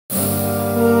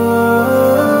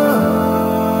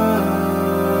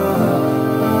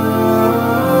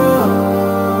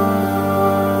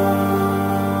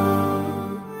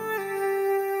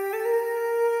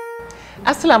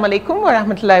Assalamu alaikum wa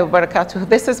rahmatullahi wa barakatuh.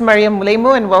 This is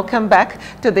Maryamlemu and welcome back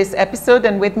to this episode,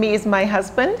 and with me is my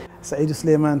husband.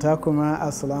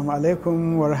 Assalamu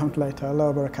alaikum wa rahmatullahi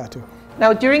wa barakatuh.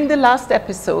 Now, during the last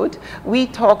episode, we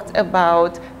talked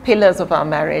about pillars of our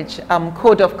marriage,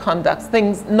 code of conduct,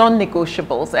 things,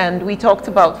 non-negotiables, and we talked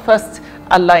about first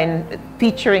Allah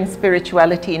featuring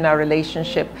spirituality in our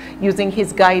relationship, using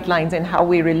his guidelines in how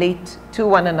we relate to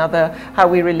one another, how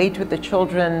we relate with the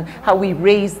children, how we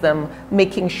raise them,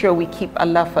 making sure we keep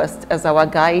Allah first as our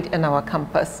guide and our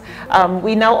compass.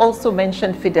 We now also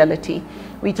mentioned fidelity.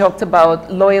 We talked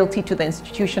about loyalty to the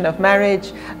institution of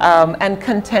marriage and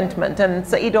contentment. And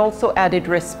Saeed also added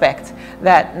respect,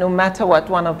 that no matter what,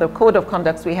 one of the code of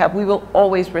conducts we have, we will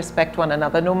always respect one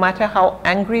another. No matter how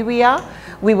angry we are,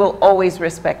 we will always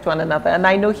respect one another. And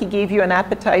I know he gave you an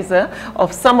appetizer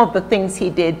of some of the things he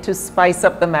did to spice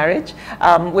up the marriage,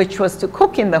 which was to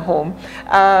cook in the home.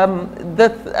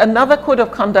 Another code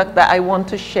of conduct that I want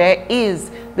to share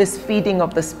is this feeding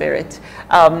of the spirit,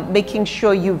 making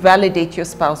sure you validate your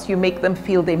spouse, you make them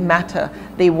feel they matter,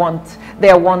 they're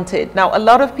wanted. Now, a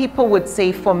lot of people would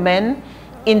say for men,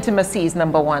 intimacy is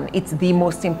number one. It's the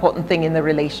most important thing in the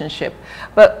relationship.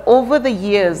 But over the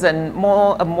years and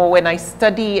more when I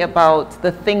study about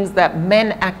the things that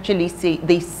men actually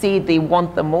say they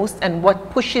want the most, and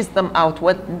what pushes them out,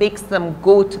 what makes them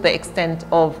go to the extent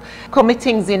of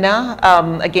committing zina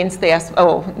against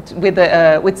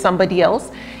with somebody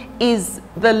else, is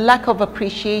the lack of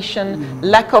appreciation,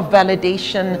 lack of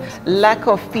validation, lack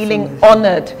of feeling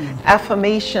honored,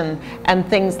 affirmation, and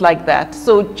things like that.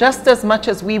 So just as much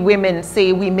as we women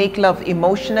say we make love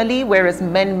emotionally, whereas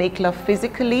men make love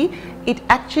physically, it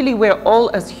actually, we're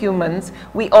all as humans,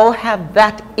 we all have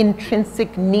that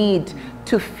intrinsic need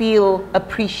to feel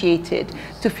appreciated,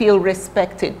 to feel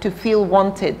respected, to feel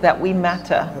wanted, that we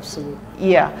matter. Absolutely.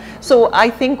 Yeah. So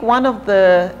I think one of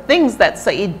the things that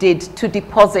Saeed did to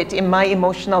deposit in my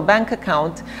emotional bank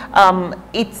account,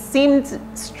 it seemed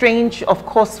strange, of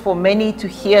course, for many to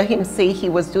hear him say he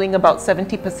was doing about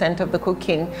 70% of the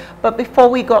cooking. But before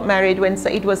we got married, when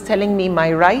Saeed was telling me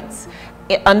my rights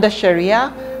under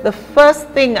Sharia, the first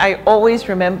thing I always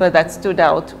remember that stood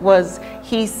out was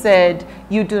he said,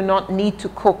 you do not need to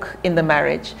cook in the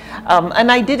marriage. And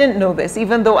I didn't know this,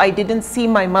 even though I didn't see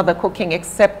my mother cooking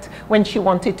except when she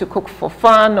wanted to cook for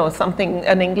fun or something,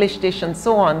 an English dish and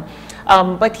so on.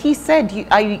 But he said,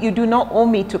 you do not owe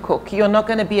me to cook. You're not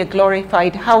going to be a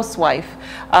glorified housewife.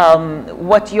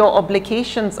 What your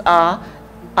obligations are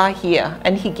here.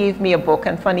 And he gave me a book,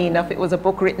 and funny enough, it was a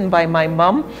book written by my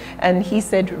mom, and he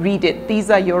said, read it. These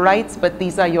are your rights, but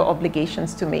these are your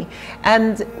obligations to me.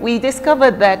 And we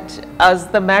discovered that as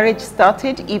the marriage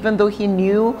started, even though he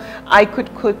knew I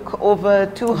could cook over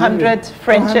 200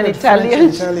 French and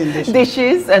Italian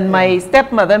dishes, and my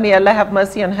stepmother, may Allah have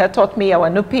mercy on her, taught me our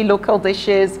Nupi local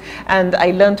dishes, and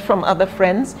I learned from other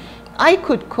friends. I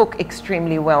could cook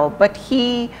extremely well, but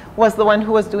he was the one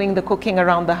who was doing the cooking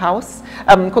around the house,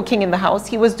 cooking in the house.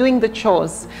 He was doing the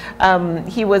chores.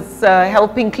 He was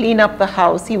helping clean up the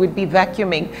house. He would be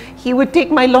vacuuming. He would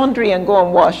take my laundry and go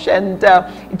and wash. And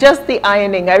just the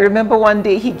ironing. I remember one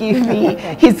day he gave me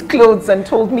his clothes and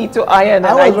told me to iron.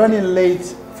 I was running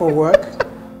late for work,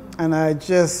 and I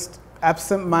just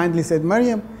absent-mindedly said,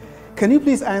 Maryam, can you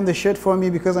please iron the shirt for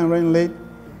me because I'm running late?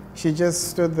 She just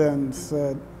stood there and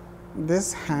said,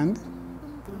 this hand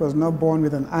was not born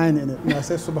with an iron in it. And I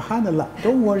said, Subhanallah,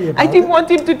 don't worry about it. I didn't want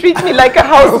him to treat me like a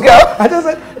house girl. I just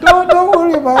said, don't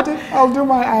worry about it. I'll do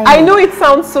my iron. I know it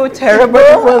sounds so terrible.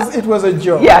 But it was a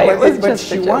joke. Yeah, but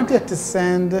she wanted to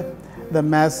send the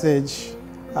message.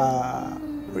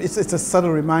 It's a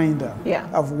subtle reminder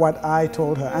of what I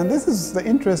told her. And this is the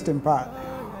interesting part.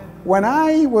 When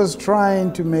I was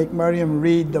trying to make Maryam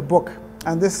read the book,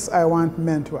 and this I want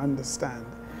men to understand,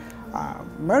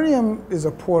 Maryam is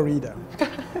a poor reader.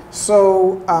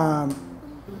 So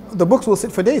the books will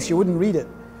sit for days. She wouldn't read it.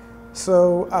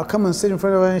 So I'll come and sit in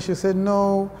front of her, and she said,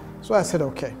 no. So I said,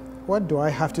 okay, what do I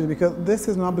have to do? Because this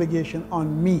is an obligation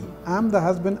on me. I'm the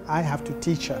husband. I have to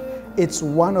teach her. It's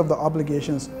one of the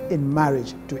obligations in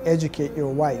marriage, to educate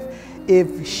your wife.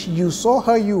 If you saw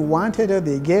her, you wanted her,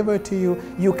 they gave her to you,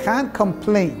 you can't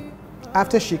complain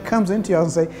after she comes into your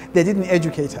house and say, they didn't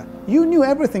educate her. You knew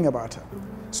everything about her.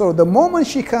 So the moment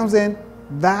she comes in,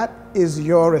 that is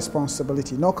your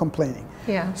responsibility, no complaining.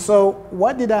 Yeah. So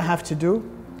what did I have to do?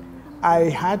 I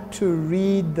had to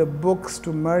read the books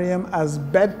to Maryam as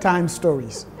bedtime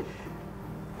stories.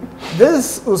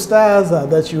 This ustaza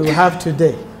that you have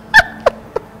today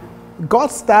got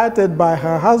started by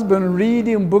her husband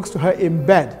reading books to her in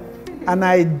bed. And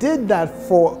I did that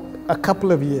for a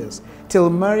couple of years, till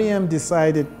Maryam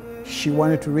decided she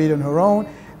wanted to read on her own.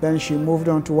 Then she moved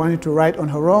on to wanting to write on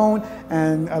her own.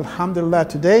 And alhamdulillah,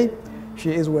 today,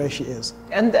 she is where she is.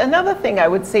 And another thing I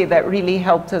would say that really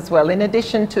helped as well, in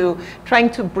addition to trying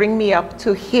to bring me up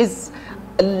to his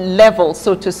level,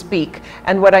 so to speak.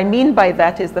 And what I mean by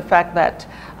that is the fact that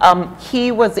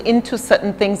he was into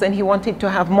certain things and he wanted to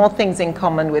have more things in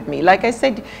common with me. Like I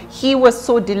said, he was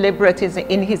so deliberate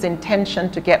in his intention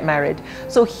to get married.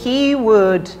 So he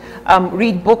would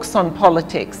read books on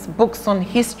politics, books on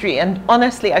history, and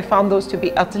honestly, I found those to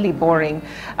be utterly boring.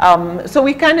 So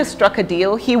we kind of struck a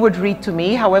deal. He would read to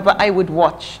me, however, I would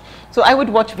watch. So I would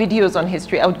watch videos on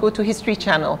history. I would go to History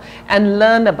Channel and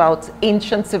learn about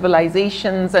ancient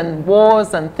civilizations and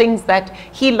wars and things that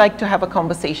he liked to have a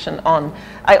conversation on.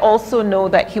 I also know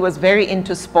that he was very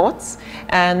into sports.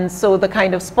 And so the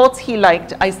kind of sports he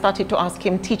liked, I started to ask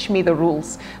him, teach me the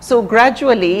rules. So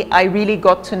gradually, I really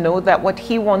got to know that what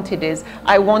he wanted is,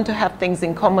 I want to have things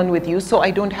in common with you so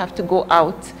I don't have to go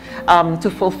out to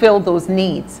fulfill those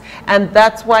needs. And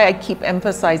that's why I keep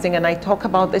emphasizing, and I talk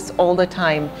about this all the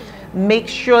time, make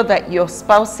sure that your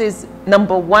spouse's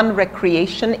 #1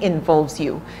 recreation involves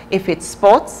you. If it's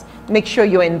sports, make sure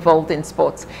you're involved in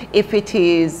sports. If it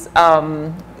is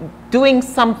doing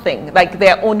something like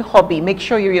their own hobby, make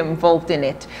sure you're involved in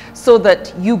it so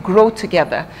that you grow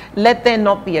together. Let there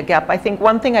not be a gap. I think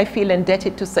one thing I feel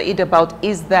indebted to Saeed about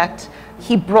is that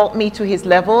he brought me to his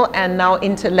level, and now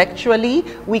intellectually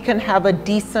we can have a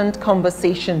decent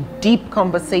conversation, deep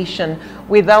conversation,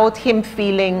 without him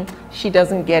feeling she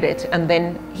doesn't get it, and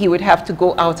then he would have to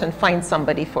go out and find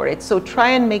somebody for it. So try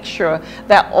and make sure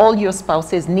that all your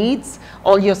spouse's needs,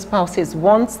 all your spouse's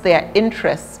wants, their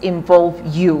interests involve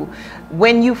you.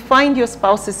 When you find your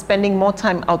spouse is spending more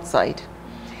time outside,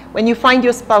 when you find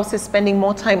your spouse is spending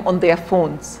more time on their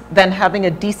phones than having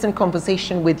a decent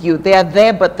conversation with you, they are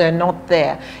there but they're not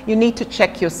there, you need to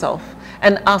check yourself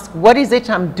and ask, what is it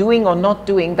I'm doing or not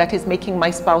doing that is making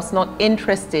my spouse not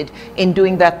interested in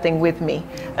doing that thing with me?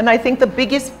 And I think the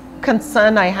biggest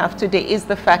concern I have today is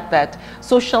the fact that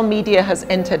social media has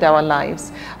entered our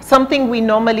lives. Something we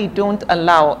normally don't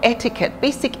allow, etiquette,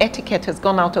 basic etiquette has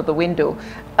gone out of the window.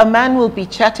 A man will be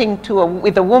chatting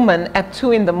with a woman at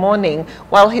 2 in the morning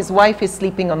while his wife is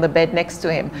sleeping on the bed next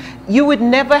to him. You would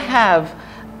never have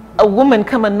a woman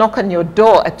come and knock on your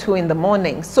door at 2 in the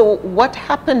morning. So what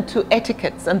happened to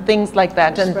etiquettes and things like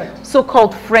that, and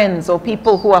so-called friends or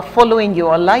people who are following you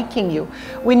or liking you?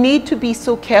 We need to be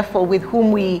so careful with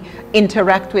whom we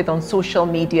interact with on social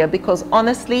media, because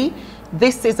honestly,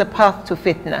 this is a path to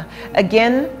fitna.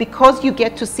 Again, because you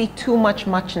get to see too much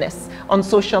muchness on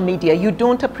social media, you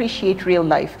don't appreciate real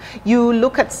life. You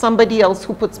look at somebody else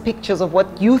who puts pictures of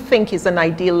what you think is an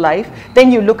ideal life, then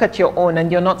you look at your own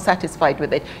and you're not satisfied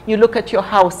with it. You look at your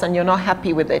house and you're not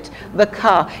happy with it. The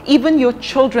car, even your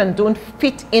children don't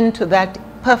fit into that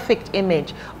perfect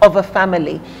image of a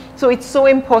family. So it's so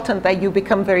important that you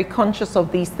become very conscious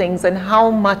of these things and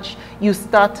how much you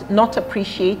start not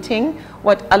appreciating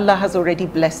what Allah has already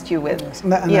blessed you with. Yes.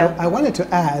 And I wanted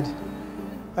to add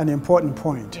an important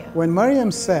point. Yeah. When Maryam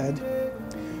said,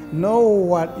 know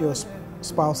what your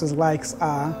spouse's likes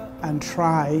are and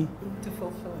try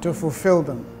to fulfill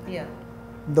them. Yeah.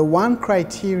 The one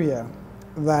criteria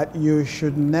that you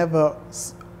should never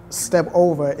step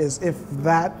over is if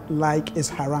that like is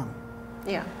haram.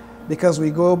 Yeah. Because we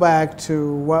go back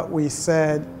to what we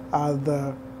said are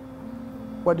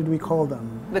what did we call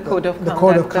them? The code of conduct, the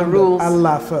code of conduct, the rules.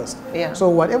 Allah first. Yeah. So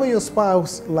whatever your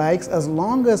spouse likes, as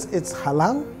long as it's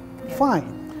halal,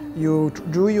 fine. You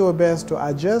do your best to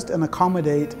adjust and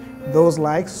accommodate those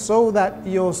likes so that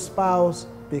your spouse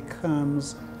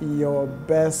becomes your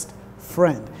best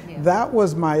friend. Yeah. That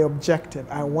was my objective.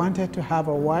 I wanted to have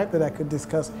a wife that I could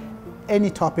discuss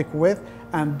any topic with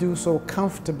and do so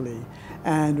comfortably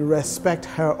and respect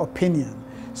her opinion.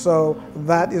 So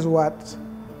that is what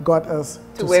got us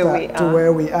to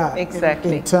where we are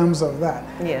exactly in terms of that.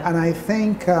 Yeah. And I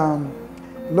think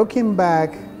looking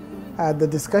back at the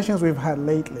discussions we've had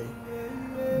lately,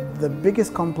 the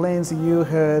biggest complaints you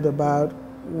heard about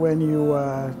when you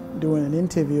were doing an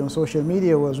interview on social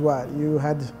media was what? You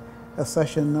had a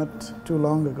session not too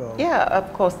long ago. Yeah,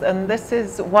 of course. And this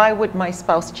is, why would my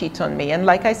spouse cheat on me? And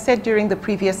like I said during the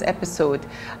previous episode,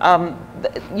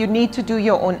 you need to do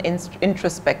your own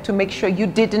introspect to make sure you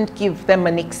didn't give them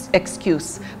an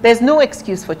excuse. There's no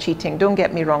excuse for cheating, don't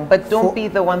get me wrong, but don't be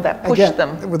the one that pushed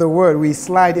them. With the word, we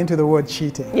slide into the word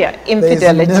cheating. Yeah,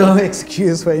 infidelity. There's no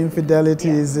excuse for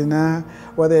infidelity, zina,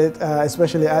 whether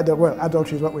especially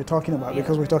adultery is what we're talking about,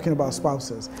 because we're talking about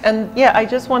spouses. And yeah, I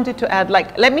just wanted to add,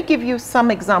 like, let me give you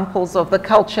some examples of the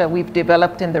culture we've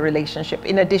developed in the relationship,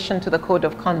 in addition to the code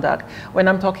of conduct, when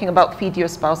I'm talking about feed your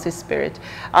spouse's spirit.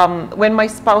 When my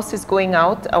spouse is going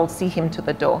out, I'll see him to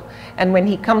the door. And when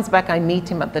he comes back, I meet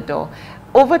him at the door.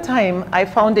 Over time, I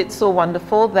found it so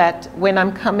wonderful that when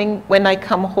I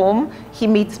come home, he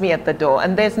meets me at the door.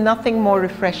 And there's nothing more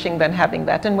refreshing than having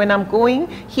that. And when I'm going,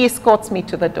 he escorts me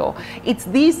to the door. It's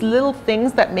these little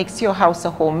things that makes your house a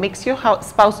home, makes your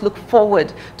spouse look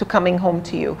forward to coming home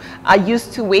to you. I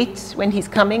used to wait when he's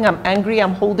coming. I'm angry.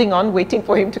 I'm holding on, waiting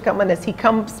for him to come. And as he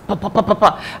comes,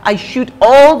 I shoot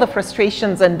all the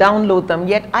frustrations and download them.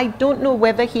 Yet I don't know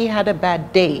whether he had a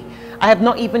bad day. I have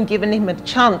not even given him a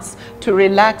chance to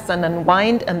relax and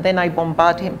unwind, and then I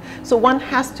bombard him. So one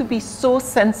has to be so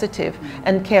sensitive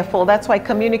and careful. That's why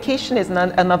communication is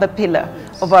another pillar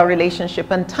of our relationship,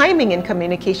 and timing in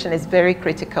communication is very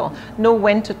critical. Know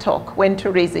when to talk, when to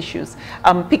raise issues,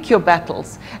 pick your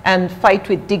battles, and fight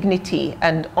with dignity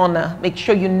and honor. Make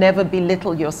sure you never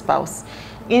belittle your spouse.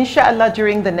 Inshallah,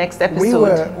 during the next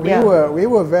episode. We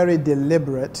were very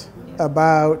deliberate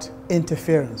about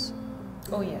interference.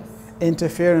 Oh, yes.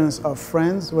 Interference of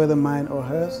friends, whether mine or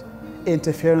hers,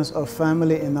 interference of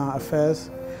family in our affairs.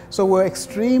 So we're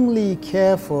extremely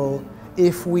careful,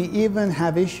 if we even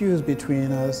have issues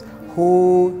between us,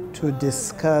 who to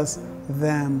discuss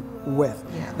them with.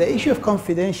 Yeah. The issue of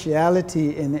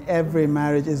confidentiality in every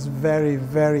marriage is very,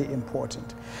 very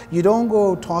important. You don't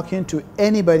go talking to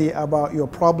anybody about your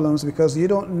problems, because you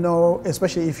don't know,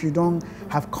 especially if you don't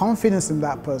have confidence in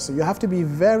that person. You have to be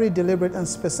very deliberate and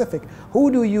specific.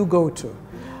 Who do you go to?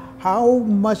 How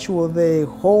much will they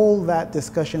hold that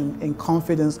discussion in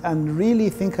confidence and really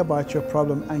think about your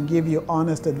problem and give you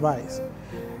honest advice?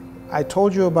 I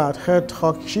told you about her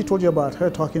she told you about her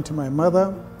talking to my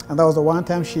mother, and that was the one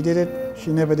time she did it.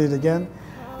 She never did it again.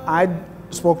 I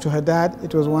spoke to her dad,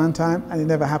 it was one time, and it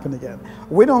never happened again.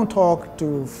 We don't talk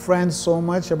to friends so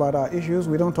much about our issues.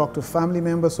 We don't talk to family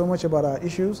members so much about our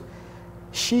issues.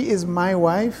 She is my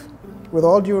wife. With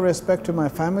all due respect to my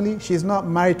family, she's not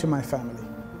married to my family.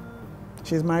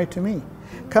 She's married to me.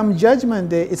 Come Judgment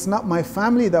Day, it's not my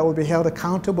family that will be held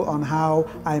accountable on how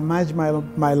I manage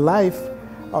my life,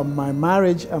 of my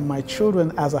marriage and my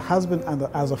children as a husband and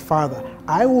as a father.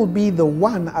 I will be the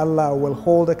one Allah will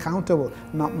hold accountable.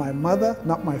 Not my mother,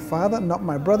 not my father, not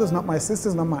my brothers, not my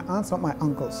sisters, not my aunts, not my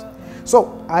uncles.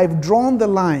 So I've drawn the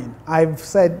line. I've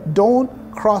said, don't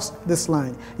cross this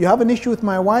line. You have an issue with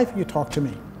my wife, you talk to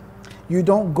me. You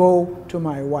don't go to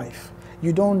my wife.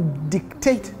 You don't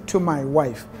dictate to my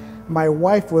wife. My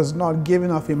wife was not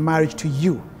given off in marriage to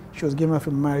you. She was given up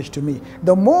in marriage to me.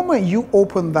 The moment you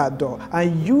open that door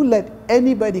and you let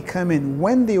anybody come in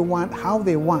when they want, how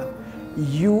they want,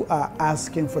 you are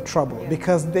asking for trouble,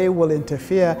 because they will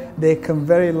interfere. They can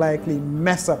very likely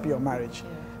mess up your marriage.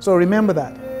 So remember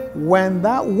that. When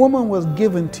that woman was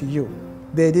given to you,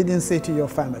 they didn't say to your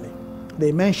family.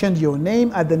 They mentioned your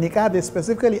name at the nikah. They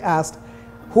specifically asked,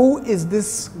 who is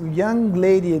this young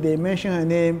lady? They mentioned her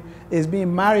name, is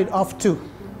being married off to.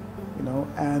 You know,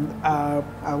 and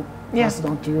I'll pass it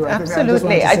on to you.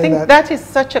 Absolutely. I think that is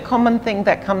such a common thing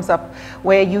that comes up,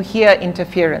 where you hear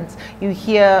interference. You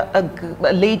hear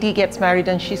a lady gets married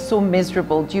and she's so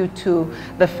miserable due to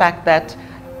the fact that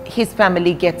his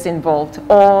family gets involved,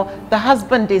 or the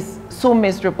husband is so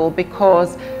miserable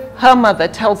because her mother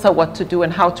tells her what to do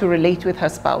and how to relate with her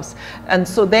spouse. And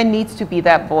so there needs to be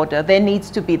that border. There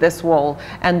needs to be this wall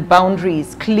and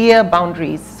boundaries, clear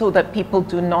boundaries, so that people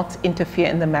do not interfere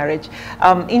in the marriage.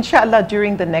 Inshallah,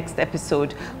 during the next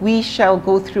episode, we shall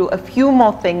go through a few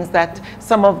more things that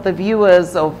some of the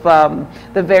viewers of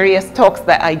the various talks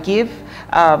that I give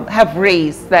have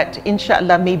raised, that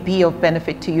inshallah may be of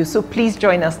benefit to you. So please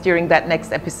join us during that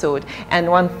next episode. And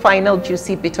one final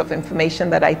juicy bit of information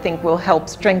that I think will help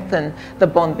strengthen the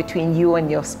bond between you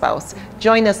and your spouse.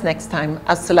 Join us next time.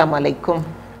 Assalamu alaikum.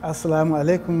 Assalamu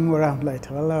alaikum wa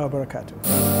rahmatullahi wa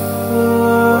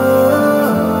barakatuh.